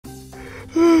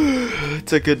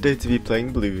It's a good day to be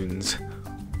playing balloons.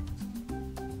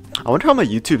 I wonder how my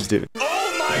YouTube's doing.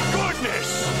 Oh my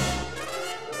goodness!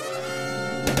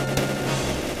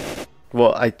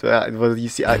 Well, well, you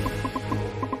see,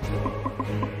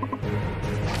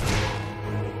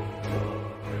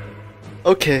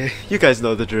 Okay, you guys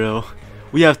know the drill.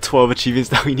 We have 12 achievements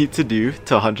that we need to do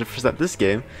to 100% this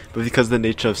game, but because of the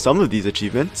nature of some of these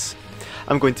achievements,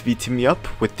 I'm going to be teaming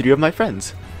up with 3 of my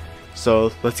friends.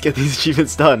 So let's get these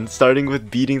achievements done, starting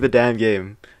with beating the damn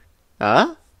game.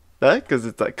 Huh?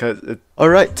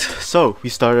 Alright, so we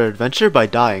start our adventure by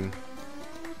dying.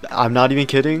 I'm not even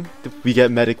kidding, we get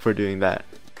medic for doing that.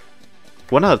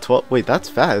 1 out of 12, wait, that's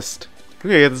fast. We're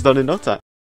gonna get this done in no time.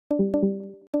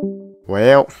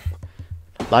 Well,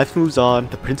 life moves on,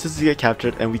 the princesses get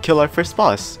captured, and we kill our first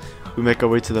boss. We make our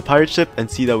way to the pirate ship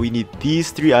and see that we need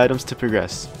these 3 items to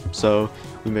progress. So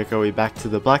we make our way back to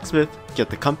the blacksmith, get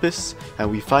the compass,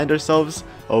 and we find ourselves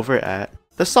over at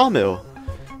the sawmill.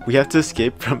 We have to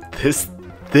escape from this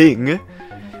thing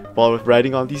while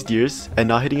riding on these deers and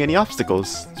not hitting any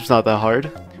obstacles. It's not that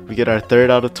hard. We get our 3rd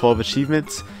out of 12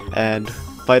 achievements and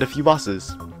fight a few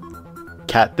bosses.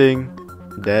 Cat thing,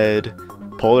 dead.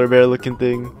 Polar bear looking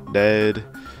thing, dead.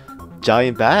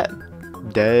 Giant bat,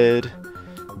 dead.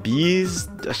 Bees,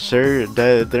 sure,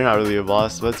 dead. They're not really a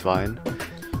boss, but it's fine.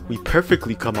 We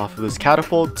perfectly come off of this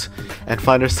catapult and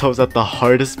find ourselves at the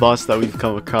hardest boss that we've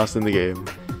come across in the game.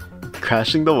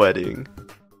 Crashing the wedding.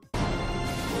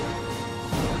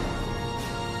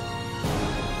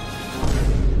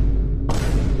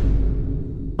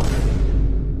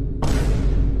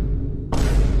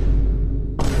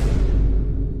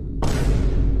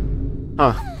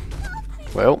 Huh.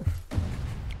 Well.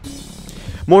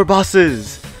 More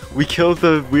bosses! We killed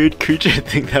the weird creature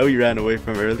thing that we ran away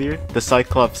from earlier. The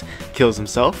Cyclops kills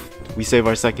himself. We save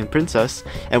our 2nd princess.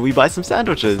 And we buy some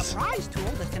sandwiches.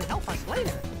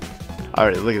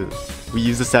 Alright, look at this. We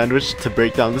use a sandwich to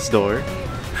break down this door.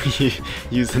 We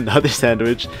use another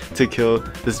sandwich to kill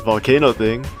this volcano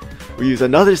thing. We use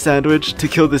another sandwich to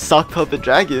kill this sock puppet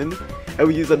dragon. And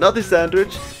we use another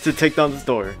sandwich to take down this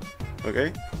door.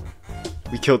 Okay?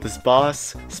 We kill this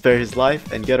boss, spare his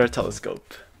life, and get our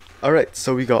telescope. Alright,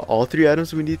 so we got all 3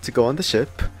 items we need to go on the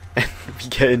ship. And we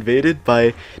get invaded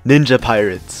by ninja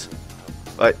pirates.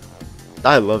 I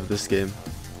love this game.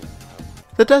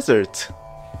 The desert!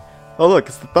 Oh look,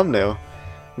 it's the thumbnail.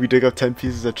 We dig up 10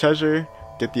 pieces of treasure,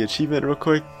 get the achievement real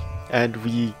quick, and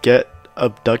we get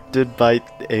abducted by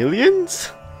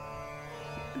aliens?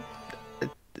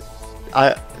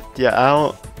 I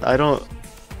don't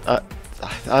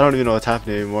even know what's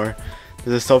happening anymore.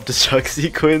 There's a self-destruct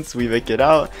sequence, we make it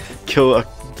out, kill a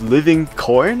living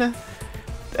corn,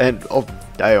 and oh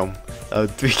damn,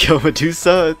 we kill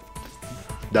Medusa,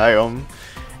 damn,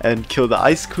 and kill the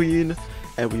Ice Queen,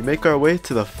 and we make our way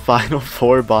to the final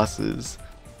 4 bosses.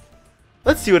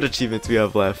 Let's see what achievements we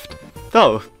have left.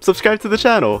 Oh, subscribe to the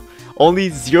channel. Only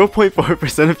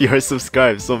 0.4% of you are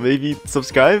subscribed, so maybe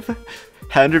subscribe?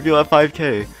 Hand reveal at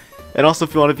 5k. And also,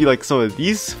 if you want to be like some of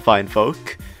these fine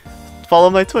folk,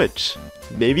 follow my Twitch.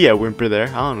 Maybe I whimper there.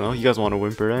 I don't know. You guys want to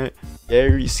whimper, right?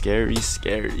 Scary, scary,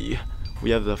 scary.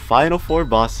 We have the final 4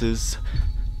 bosses.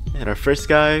 And our first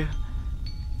guy...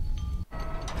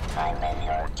 I'm in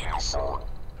your castle.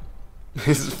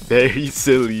 is very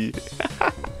silly.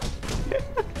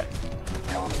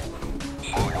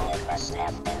 Surely it must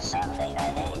have been something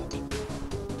I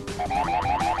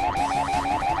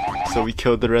ate. So we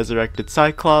killed the resurrected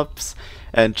Cyclops.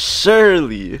 And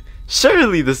surely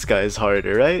this guy is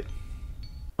harder, right?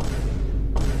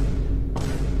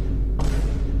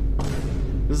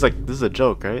 This is a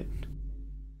joke, right?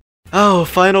 Oh,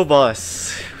 final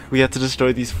boss. We have to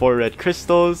destroy these 4 red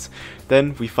crystals.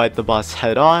 Then we fight the boss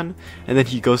head on, and then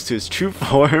he goes to his true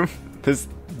form. This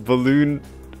balloon,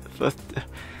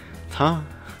 huh?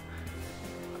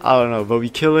 I don't know, but we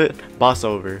kill it. Boss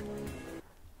over.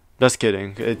 Just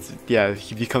kidding. Yeah,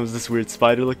 he becomes this weird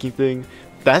spider-looking thing.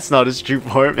 That's not his true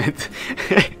form.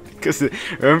 Because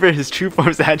remember, his true form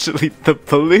is actually the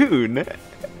balloon.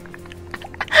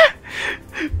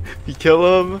 We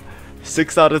kill him.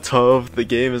 6 out of 12. The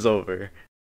game is over.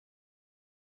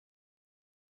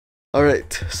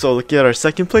 Alright, so looking at our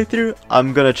second playthrough,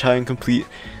 I'm gonna try and complete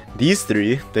these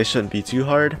 3. They shouldn't be too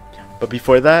hard. But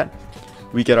before that,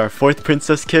 we get our 4th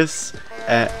princess kiss.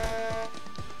 And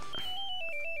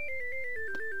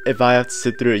if I have to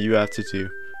sit through it, you have to too.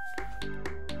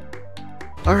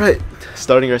 Alright,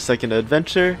 starting our second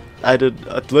adventure. I did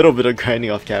a little bit of grinding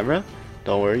off camera,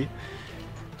 don't worry.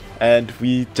 And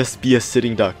we just be a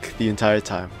sitting duck the entire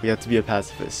time. We have to be a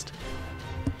pacifist.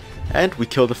 And we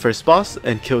kill the first boss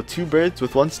and kill 2 birds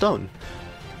with 1 stone.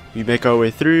 We make our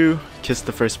way through, kiss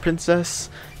the first princess,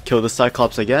 kill the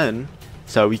Cyclops again,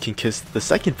 so we can kiss the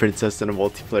second princess in a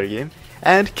multiplayer game,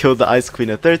 and kill the Ice Queen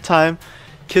a 3rd time,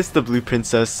 kiss the blue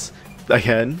princess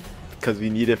again, because we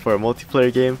need it for a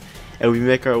multiplayer game, and we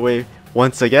make our way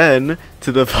once again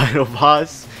to the final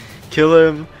boss, kill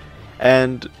him,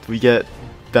 and we get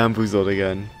bamboozled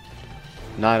again.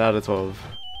 9 out of 12.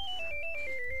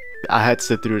 I had to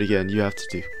sit through it again, you have to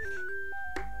too.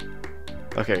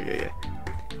 Okay.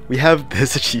 We have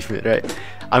this achievement, right?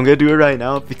 I'm gonna do it right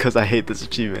now because I hate this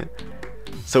achievement.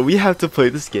 So we have to play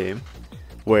this game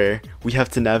where we have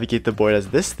to navigate the board as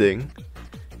this thing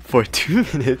for 2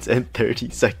 minutes and 30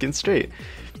 seconds straight.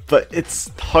 But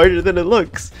it's harder than it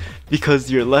looks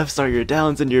because your lefts are your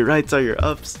downs and your rights are your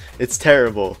ups. It's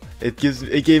terrible. It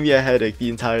gave me a headache the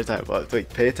entire time. But wait,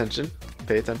 pay attention.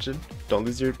 Don't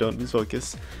lose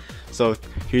focus. So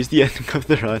here's the ending of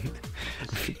the run.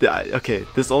 Okay,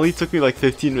 this only took me like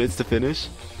 15 minutes to finish,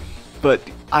 but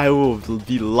I will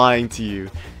be lying to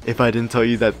you if I didn't tell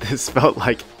you that this felt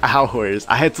like hours.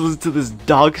 I had to listen to this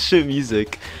dog shit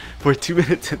music for 2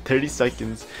 minutes and 30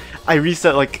 seconds. I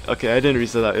reset okay, I didn't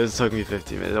reset that, it took me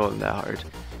 15 minutes, it wasn't that hard.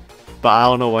 But I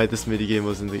don't know why this minigame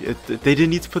was in the they didn't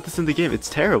need to put this in the game, it's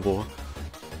terrible.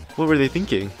 What were they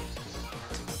thinking?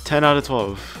 10 out of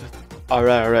 12.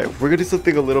 Alright, we're gonna do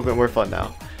something a little bit more fun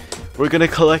now. We're gonna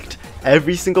collect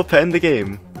every single pet in the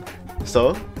game.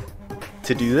 So,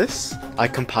 to do this, I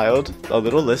compiled a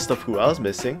little list of who I was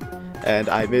missing, and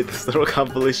I made this little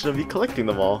compilation of me collecting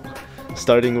them all.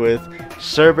 Starting with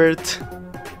Sherbert,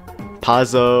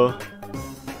 Pazzo,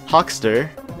 Hawkster,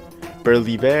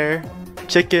 Burly Bear,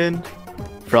 Chicken,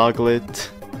 Froglet,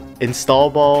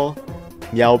 Installball,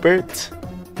 Meowbert,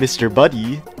 Mr.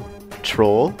 Buddy,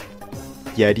 Troll,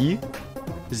 Yeti,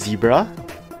 Zebra,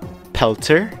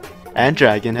 Pelter, and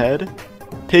Dragonhead,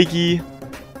 Piggy,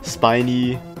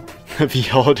 Spiny,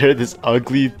 Beholder, this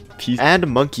ugly piece, and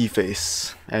Monkey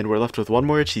Face. And we're left with one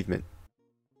more achievement.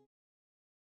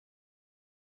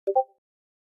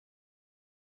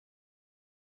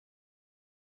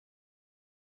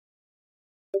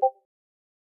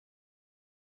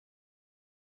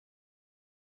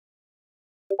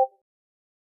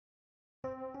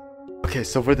 Okay,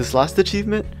 so for this last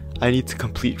achievement, I need to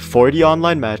complete 40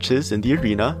 online matches in the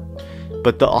arena,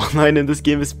 but the online in this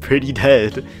game is pretty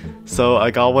dead. So I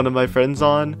got one of my friends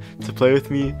on to play with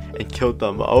me and killed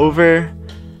them over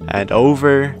and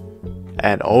over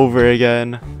and over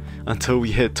again until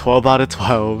we hit 12 out of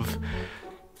 12.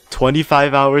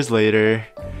 25 hours later,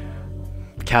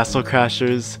 Castle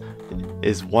Crashers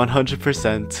is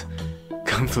 100%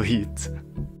 complete.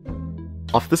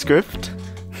 Off the script.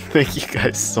 Thank you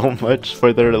guys so much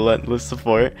for the relentless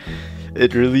support.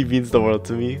 It really means the world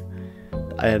to me.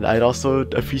 And I'd also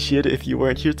appreciate it if you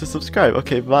weren't here to subscribe.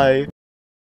 Okay, bye.